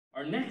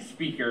Our next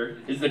speaker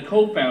is the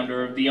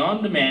co-founder of the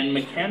on-demand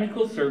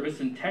mechanical service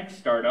and tech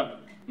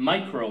startup,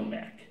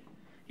 MicroMech.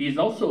 He is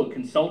also a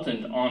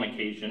consultant on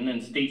occasion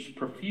and states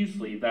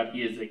profusely that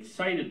he is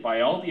excited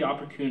by all the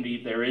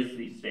opportunity there is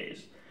these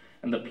days,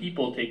 and the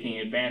people taking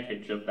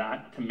advantage of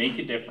that to make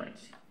a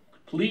difference.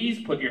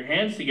 Please put your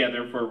hands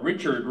together for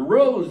Richard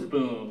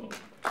Roseboom.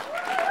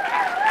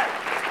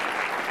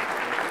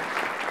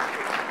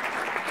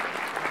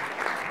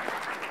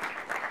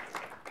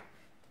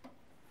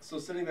 So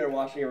sitting there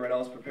watching everyone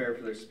else prepare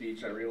for their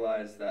speech, I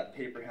realized that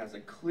paper has a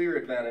clear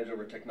advantage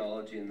over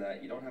technology in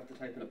that you don't have to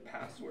type in a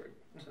password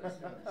to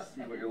see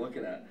what you're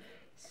looking at.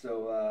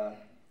 So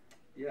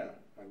yeah,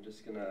 I'm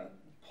just gonna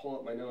pull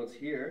up my notes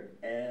here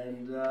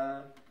and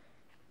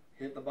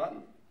hit the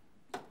button.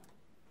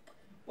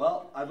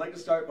 Well, I'd like to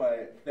start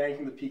by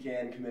thanking the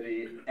PKN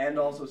committee and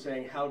also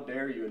saying how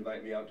dare you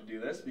invite me out to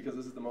do this, because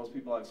this is the most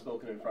people I've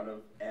spoken in front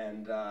of,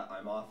 and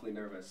I'm awfully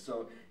nervous.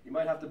 So you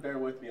might have to bear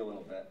with me a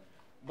little bit.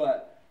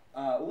 But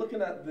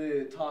looking at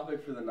the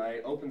topic for the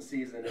night, open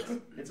season,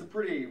 it's a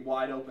pretty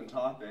wide open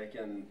topic,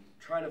 and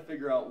trying to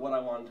figure out what I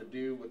wanted to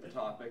do with the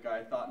topic,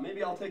 I thought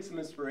maybe I'll take some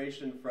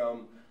inspiration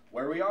from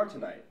where we are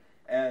tonight,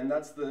 and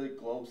that's the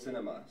Globe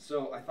Cinema.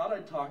 So I thought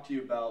I'd talk to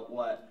you about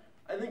what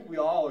I think we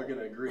all are going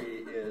to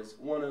agree is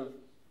one of,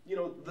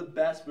 the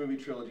best movie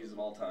trilogies of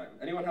all time.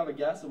 Anyone have a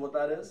guess of what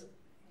that is?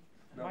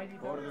 No?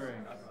 Lord of the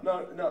Rings.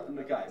 No,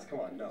 guys,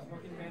 come on, no.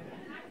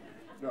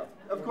 No,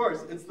 of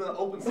course, it's the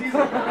open season.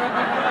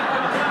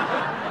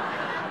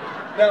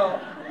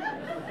 Now,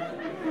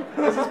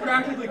 this is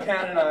practically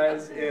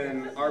canonized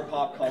in our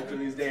pop culture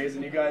these days,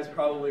 and you guys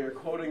probably are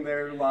quoting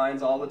their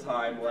lines all the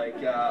time,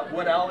 like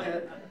when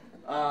Elliot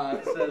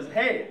says,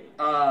 "Hey,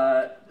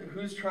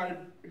 who's trying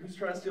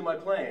to steal my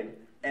plane?"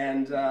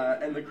 And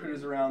the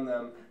critters around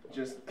them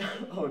just,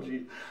 oh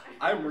gee,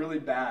 I'm really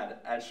bad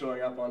at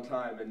showing up on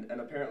time, and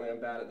apparently I'm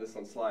bad at this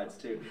on slides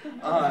too.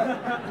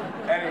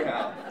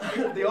 Anyhow,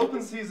 the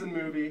open season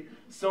movie,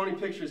 Sony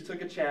Pictures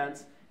took a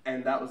chance,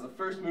 and that was the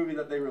first movie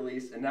that they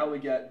released, and now we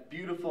get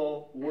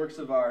beautiful works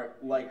of art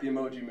like the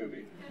Emoji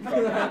Movie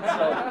from that.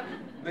 So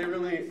they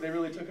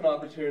really took an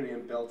opportunity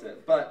and built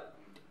it. But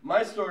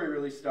my story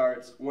really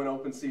starts when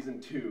Open Season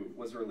 2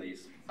 was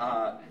released,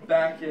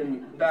 back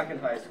in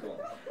high school,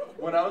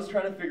 when I was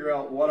trying to figure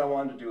out what I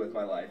wanted to do with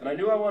my life. And I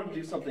knew I wanted to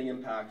do something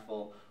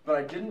impactful, but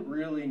I didn't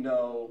really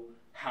know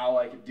how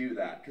I could do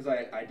that, because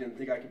I didn't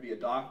think I could be a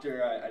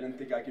doctor, I didn't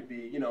think I could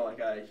be, like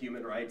a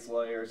human rights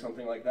lawyer or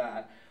something like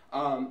that.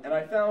 And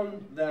I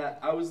found that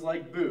I was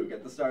like Boog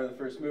at the start of the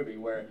first movie,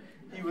 where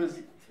he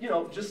was,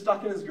 just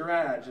stuck in his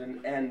garage,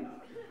 and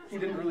he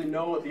didn't really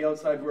know what the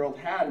outside world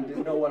had and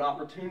didn't know what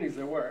opportunities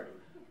there were.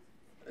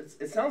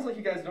 It sounds like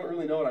you guys don't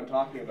really know what I'm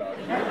talking about.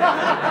 You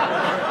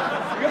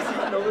guys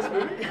don't know this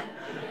movie?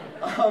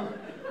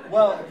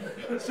 Well,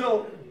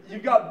 so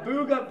you've got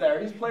Boog up there.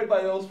 He's played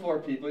by those four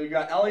people. You've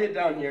got Elliot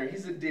down here.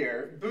 He's a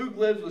deer. Boog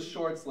lives with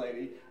Shorts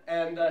Lady,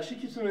 and she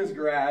keeps him in his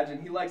garage,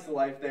 and he likes the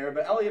life there.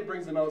 But Elliot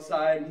brings him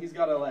outside, and he's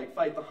got to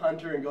fight the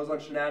hunter and goes on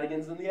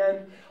shenanigans. In the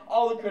end,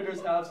 all the critters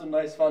have some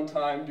nice fun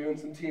time doing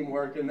some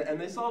teamwork, and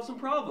they solve some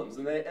problems,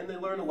 and they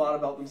learn a lot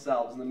about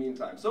themselves in the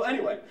meantime. So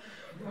anyway,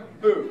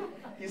 Boog,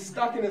 he's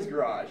stuck in his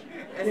garage,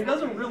 and he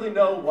doesn't really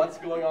know what's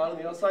going on in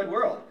the outside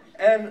world.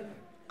 And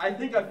I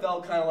think I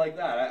felt kind of like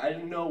that. I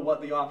didn't know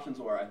what the options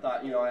were. I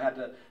thought, I had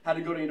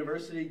to go to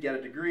university, get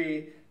a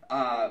degree,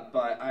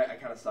 but I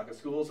kind of suck at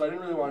school, so I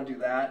didn't really want to do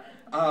that.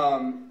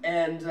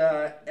 And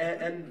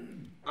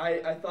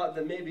I thought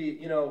that maybe,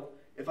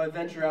 if I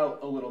venture out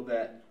a little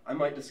bit, I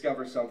might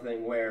discover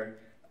something where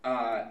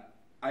I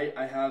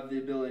have the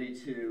ability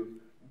to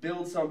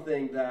build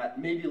something that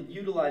maybe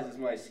utilizes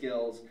my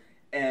skills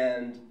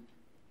and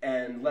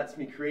lets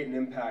me create an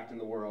impact in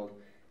the world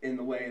in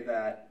the way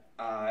that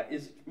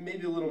is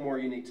maybe a little more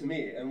unique to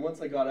me. And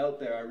once I got out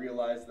there, I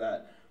realized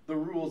that the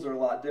rules are a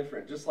lot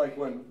different. Just like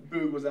when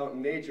Boog was out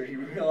in nature, he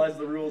realized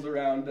the rules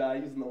around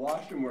using the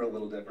washroom were a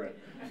little different.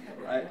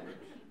 I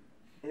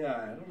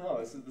don't know.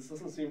 This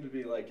doesn't seem to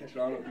be catching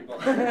on with people.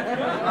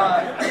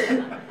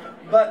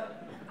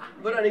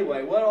 But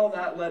anyway, what all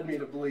that led me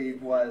to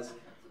believe was,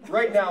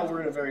 right now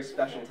we're in a very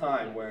special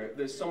time where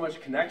there's so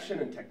much connection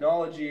and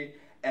technology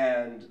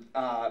and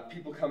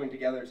people coming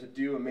together to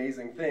do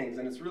amazing things,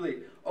 and it's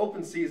really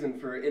open season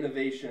for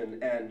innovation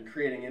and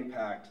creating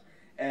impact.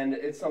 And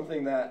it's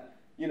something that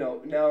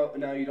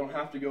now you don't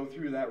have to go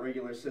through that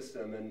regular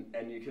system,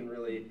 and you can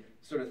really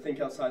sort of think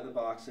outside the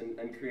box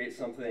and create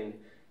something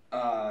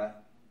out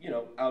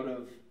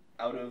of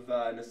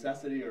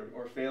necessity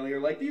or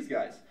failure, like these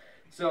guys.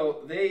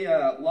 So they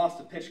lost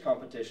a pitch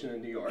competition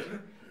in New York,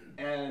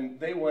 and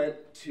they went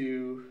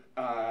to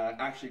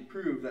actually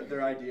prove that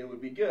their idea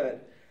would be good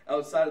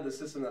outside of the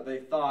system that they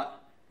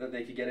thought that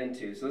they could get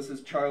into. So this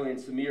is Charlie and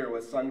Samir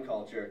with Sun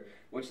Culture,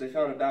 which they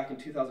founded back in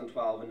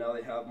 2012, and now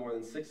they have more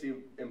than 60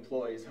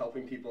 employees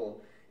helping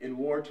people in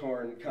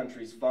war-torn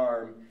countries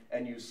farm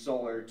and use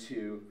solar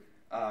to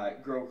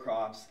grow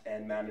crops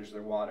and manage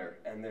their water,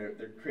 and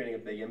they're creating a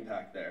big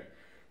impact there.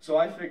 So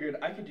I figured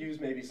I could use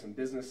maybe some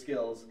business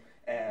skills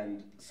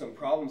and some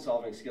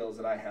problem-solving skills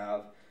that I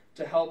have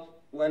to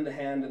help lend a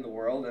hand in the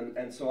world,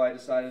 and so I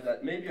decided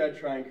that maybe I'd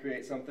try and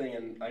create something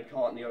and I'd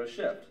call it Neota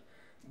Shift.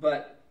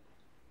 But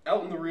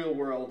out in the real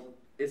world,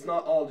 it's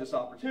not all just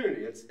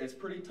opportunity, it's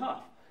pretty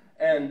tough.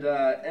 And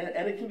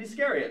it can be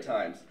scary at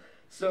times.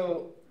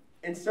 So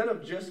instead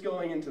of just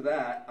going into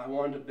that, I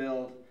wanted to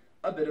build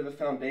a bit of a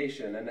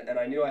foundation, and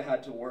I knew I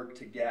had to work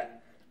to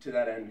get to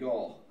that end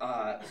goal.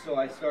 So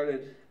I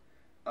started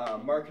a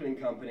marketing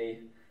company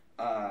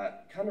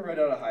kind of right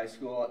out of high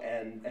school,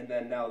 and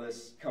then now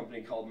this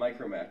company called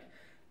MicroMech.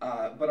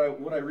 But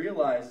what I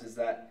realized is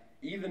that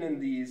even in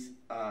these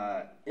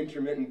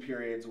intermittent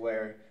periods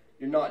where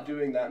you're not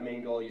doing that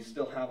main goal, you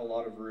still have a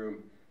lot of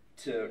room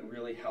to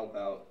really help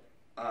out.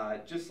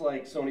 Just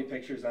like Sony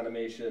Pictures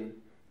Animation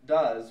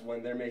does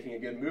when they're making a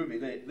good movie,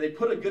 they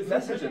put a good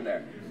message in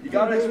there. You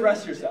gotta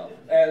express yourself,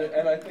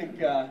 and I think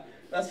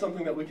that's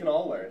something that we can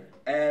all learn.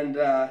 And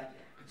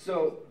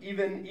so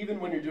even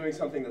when you're doing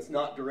something that's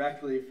not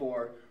directly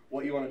for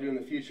what you want to do in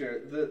the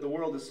future, the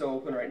world is so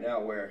open right now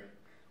where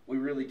we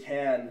really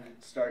can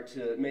start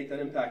to make that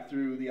impact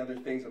through the other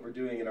things that we're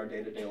doing in our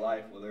day-to-day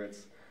life, whether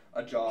it's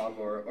a job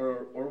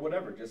or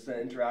whatever, just an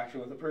interaction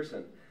with a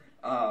person.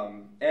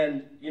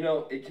 And you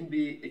know, it can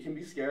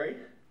be scary,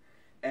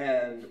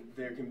 and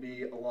there can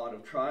be a lot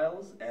of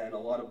trials and a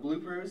lot of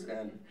bloopers,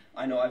 and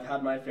I know I've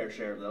had my fair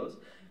share of those,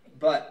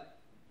 but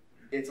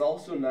it's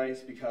also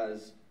nice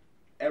because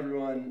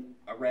everyone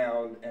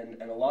around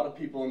and a lot of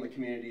people in the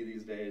community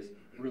these days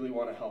really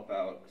want to help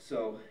out.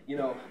 So, you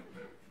know,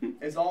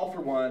 it's all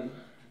for one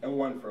and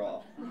one for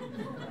all.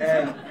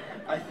 And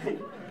I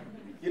think,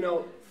 you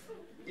know,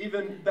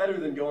 even better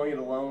than going it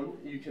alone,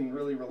 you can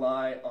really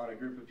rely on a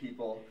group of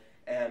people.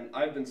 And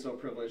I've been so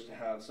privileged to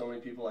have so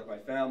many people like my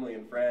family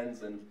and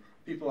friends and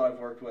people I've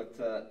worked with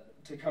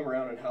to come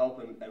around and help,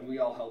 and we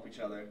all help each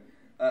other.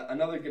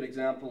 Another good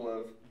example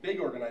of big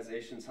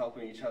organizations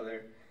helping each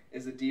other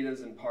is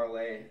Adidas and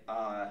Parlay.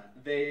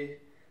 They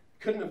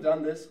couldn't have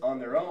done this on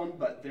their own,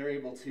 but they're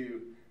able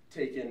to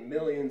take in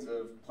millions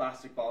of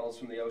plastic bottles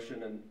from the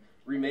ocean and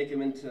remake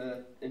them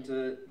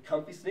into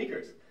comfy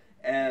sneakers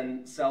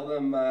and sell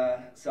them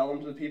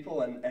to the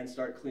people and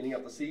start cleaning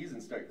up the seas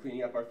and start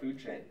cleaning up our food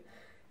chain.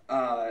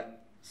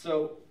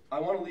 So I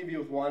want to leave you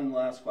with one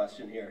last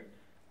question here.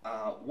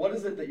 What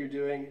is it that you're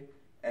doing,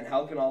 and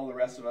how can all the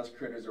rest of us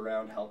critters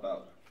around help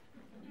out?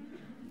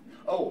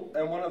 Oh,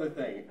 and one other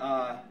thing.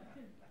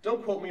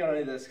 Don't quote me on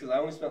any of this, because I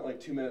only spent like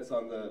 2 minutes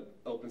on the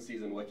open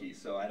season wiki,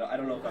 so I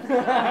don't know if that's